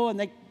around people and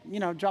they,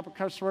 drop a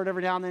curse word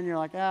every now and then. You're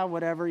like,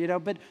 whatever,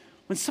 But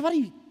when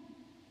somebody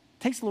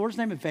takes the Lord's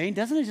name in vain,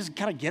 doesn't it just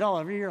kind of get all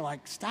over you? You're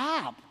like,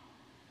 stop.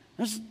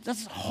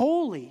 That's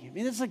holy. I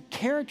mean, that's the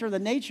character, the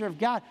nature of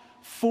God.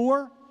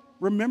 4,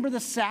 remember the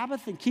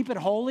Sabbath and keep it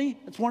holy.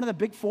 That's one of the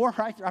big 4,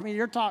 right? I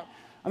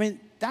mean,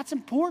 that's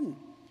important.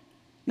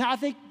 Now, I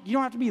think you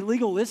don't have to be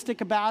legalistic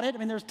about it. I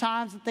mean, there's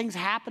times that things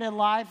happen in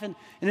life, and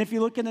if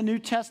you look in the New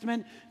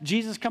Testament,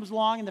 Jesus comes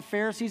along and the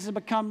Pharisees have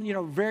become,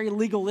 very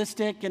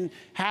legalistic and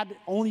had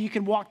only you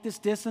can walk this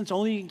distance,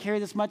 only you can carry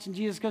this much, and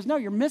Jesus goes, no,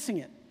 you're missing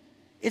it.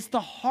 It's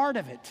the heart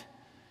of it.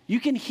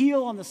 You can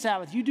heal on the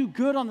Sabbath. You do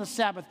good on the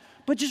Sabbath,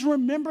 but just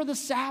remember the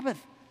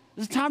Sabbath.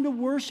 It's a time to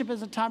worship.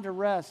 It's a time to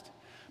rest.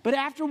 But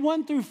after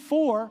 1 through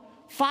 4,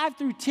 5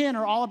 through 10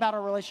 are all about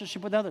our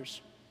relationship with others.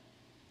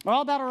 They're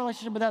all about our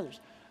relationship with others.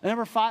 And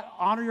number 5,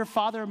 honor your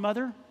father and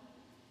mother.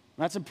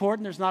 That's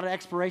important. There's not an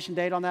expiration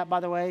date on that,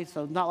 by the way.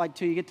 So not like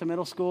till you get to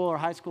middle school or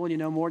high school and you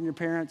know more than your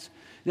parents.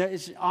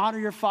 It's honor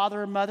your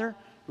father and mother,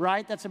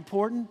 right? That's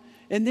important.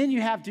 And then you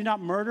have do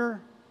not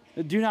murder,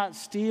 do not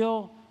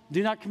steal,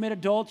 do not commit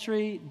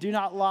adultery, do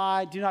not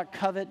lie, do not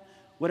covet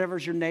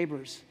whatever's your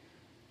neighbor's.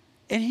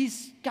 And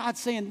God's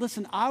saying,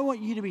 listen, I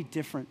want you to be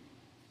different.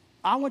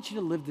 I want you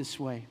to live this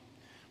way.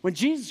 When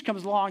Jesus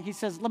comes along, he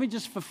says, let me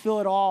just fulfill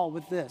it all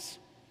with this.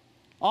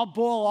 I'll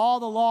boil all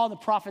the law and the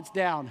prophets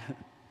down.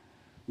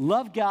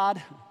 Love God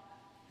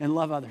and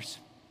love others.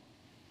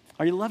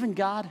 Are you loving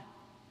God?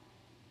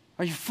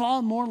 Are you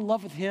falling more in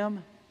love with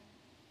him?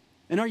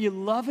 And are you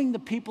loving the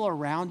people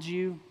around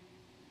you?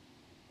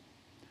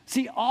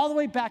 See, all the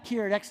way back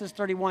here at Exodus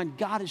 31,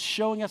 God is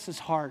showing us his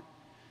heart.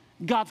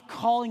 God's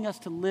calling us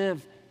to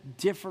live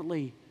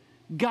differently.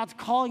 God's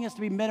calling us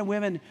to be men and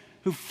women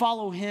who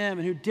follow him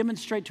and who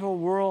demonstrate to a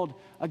world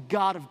a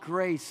God of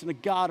grace and a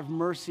God of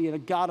mercy and a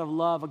God of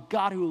love, a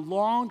God who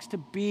longs to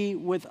be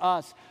with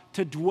us,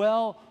 to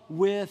dwell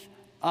with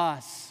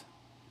us.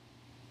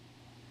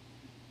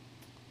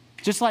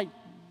 Just like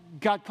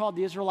God called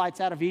the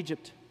Israelites out of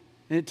Egypt,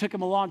 and it took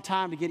him a long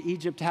time to get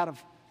Egypt out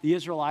of the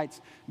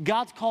Israelites,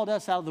 God's called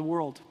us out of the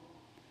world.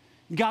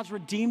 God's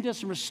redeemed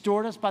us and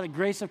restored us by the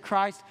grace of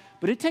Christ,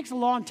 but it takes a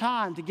long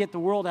time to get the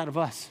world out of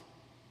us.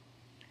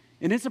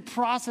 And it's a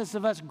process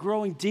of us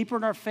growing deeper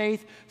in our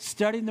faith,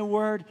 studying the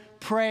Word,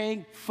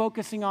 praying,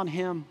 focusing on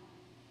him.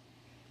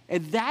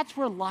 And that's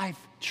where life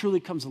truly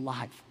comes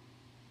alive.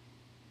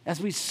 As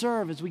we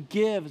serve, as we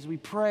give, as we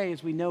pray,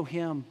 as we know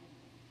him.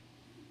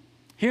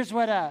 Here's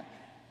what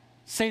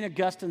St.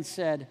 Augustine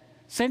said.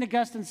 St.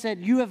 Augustine said,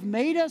 you have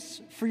made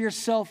us for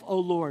yourself, O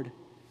Lord,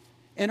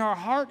 and our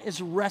heart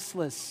is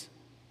restless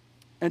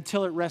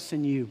until it rests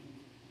in you.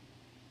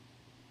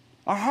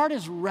 Our heart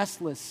is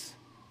restless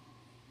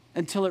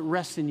until it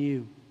rests in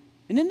you.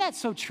 And isn't that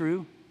so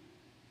true?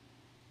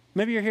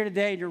 Maybe you're here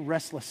today and you're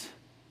restless.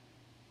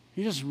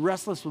 You're just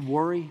restless with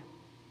worry.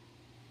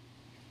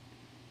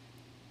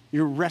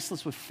 You're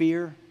restless with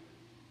fear.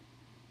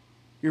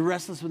 You're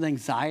restless with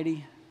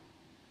anxiety.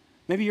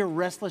 Maybe you're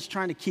restless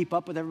trying to keep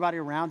up with everybody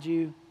around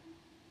you.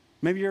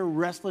 Maybe you're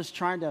restless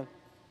trying to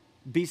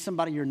be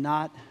somebody you're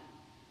not.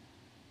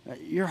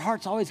 Your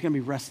heart's always going to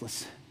be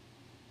restless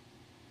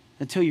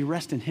until you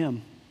rest in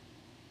him.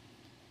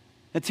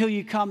 Until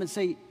you come and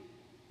say,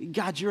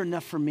 God, you're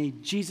enough for me.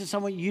 Jesus, I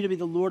want you to be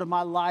the Lord of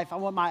my life. I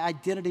want my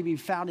identity to be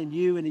found in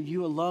you and in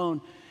you alone.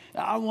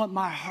 I want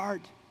my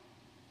heart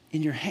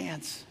in your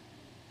hands.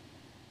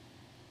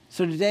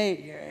 So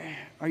today,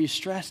 are you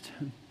stressed?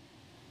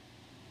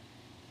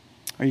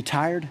 Are you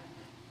tired?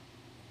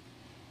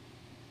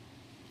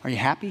 Are you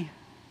happy?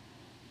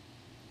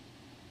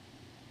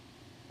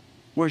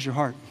 Where's your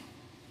heart?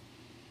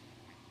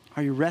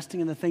 Are you resting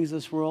in the things of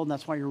this world and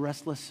that's why you're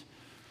restless?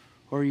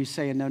 Or are you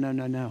saying,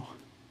 no.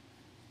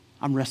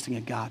 I'm resting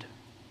in God.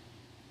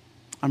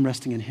 I'm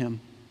resting in him.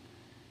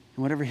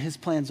 And whatever his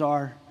plans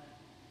are,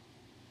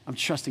 I'm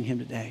trusting him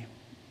today.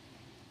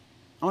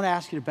 I want to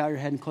ask you to bow your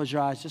head and close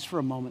your eyes just for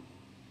a moment.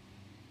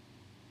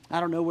 I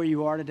don't know where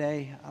you are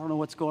today. I don't know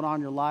what's going on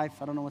in your life.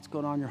 I don't know what's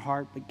going on in your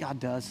heart, but God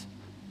does.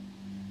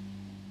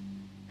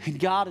 And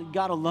God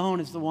alone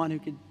is the one who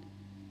can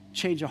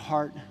change a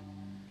heart.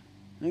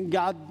 And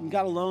God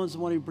alone is the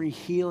one who brings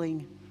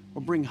healing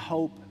or bring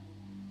hope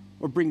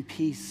or bring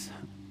peace.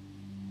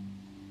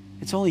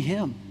 It's only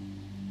him.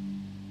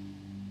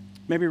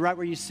 Maybe right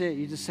where you sit,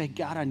 you just say,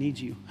 God, I need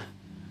you.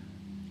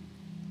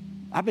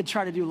 I've been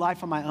trying to do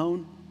life on my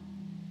own.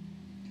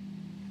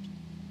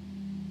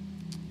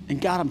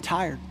 And God, I'm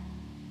tired.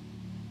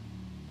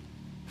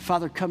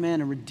 Father, come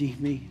in and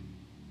redeem me.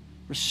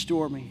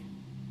 Restore me.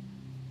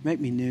 Make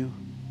me new.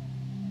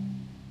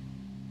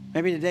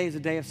 Maybe today is a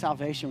day of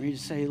salvation where you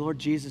just say, Lord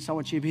Jesus, I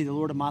want you to be the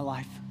Lord of my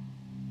life.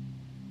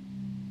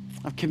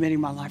 of committing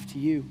my life to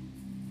you.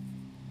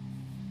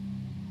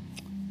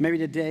 Maybe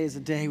today is a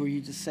day where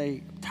you just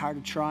say, I'm tired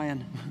of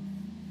trying.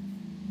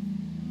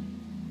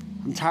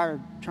 I'm tired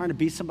of trying to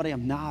be somebody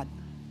I'm not.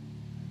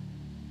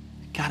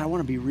 God, I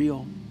want to be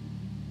real.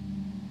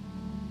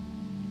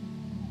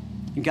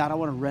 And God, I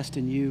want to rest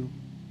in you.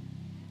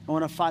 I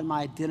want to find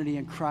my identity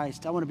in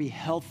Christ. I want to be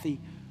healthy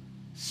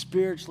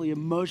spiritually,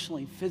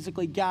 emotionally,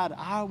 physically. God,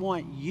 I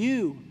want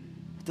you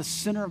at the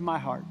center of my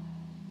heart.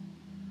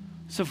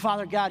 So,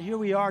 Father God, here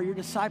we are, your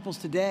disciples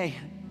today.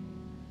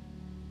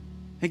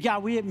 And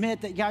God, we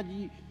admit that, God,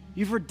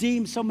 you've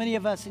redeemed so many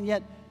of us, and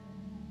yet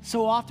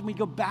so often we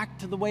go back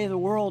to the way of the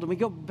world and we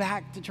go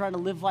back to trying to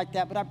live like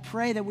that. But I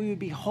pray that we would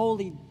be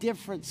wholly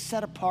different,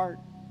 set apart,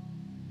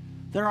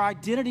 that our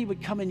identity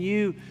would come in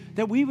you,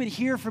 that we would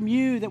hear from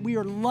you, that we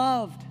are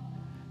loved,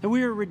 that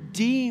we are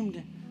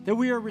redeemed, that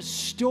we are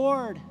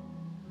restored,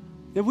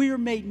 that we are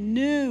made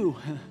new,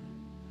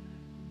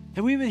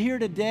 that we would hear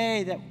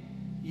today that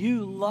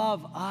you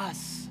love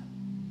us.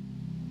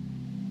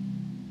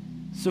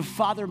 So,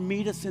 Father,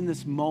 meet us in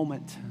this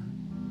moment.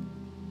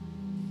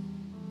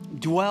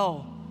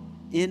 Dwell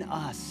in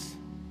us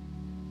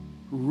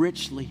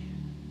richly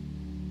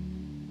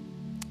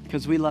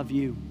because we love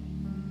you.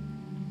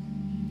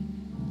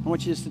 I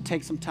want you just to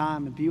take some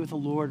time and be with the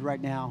Lord right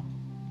now.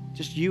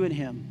 Just you and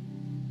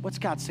him. What's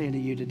God saying to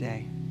you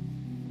today?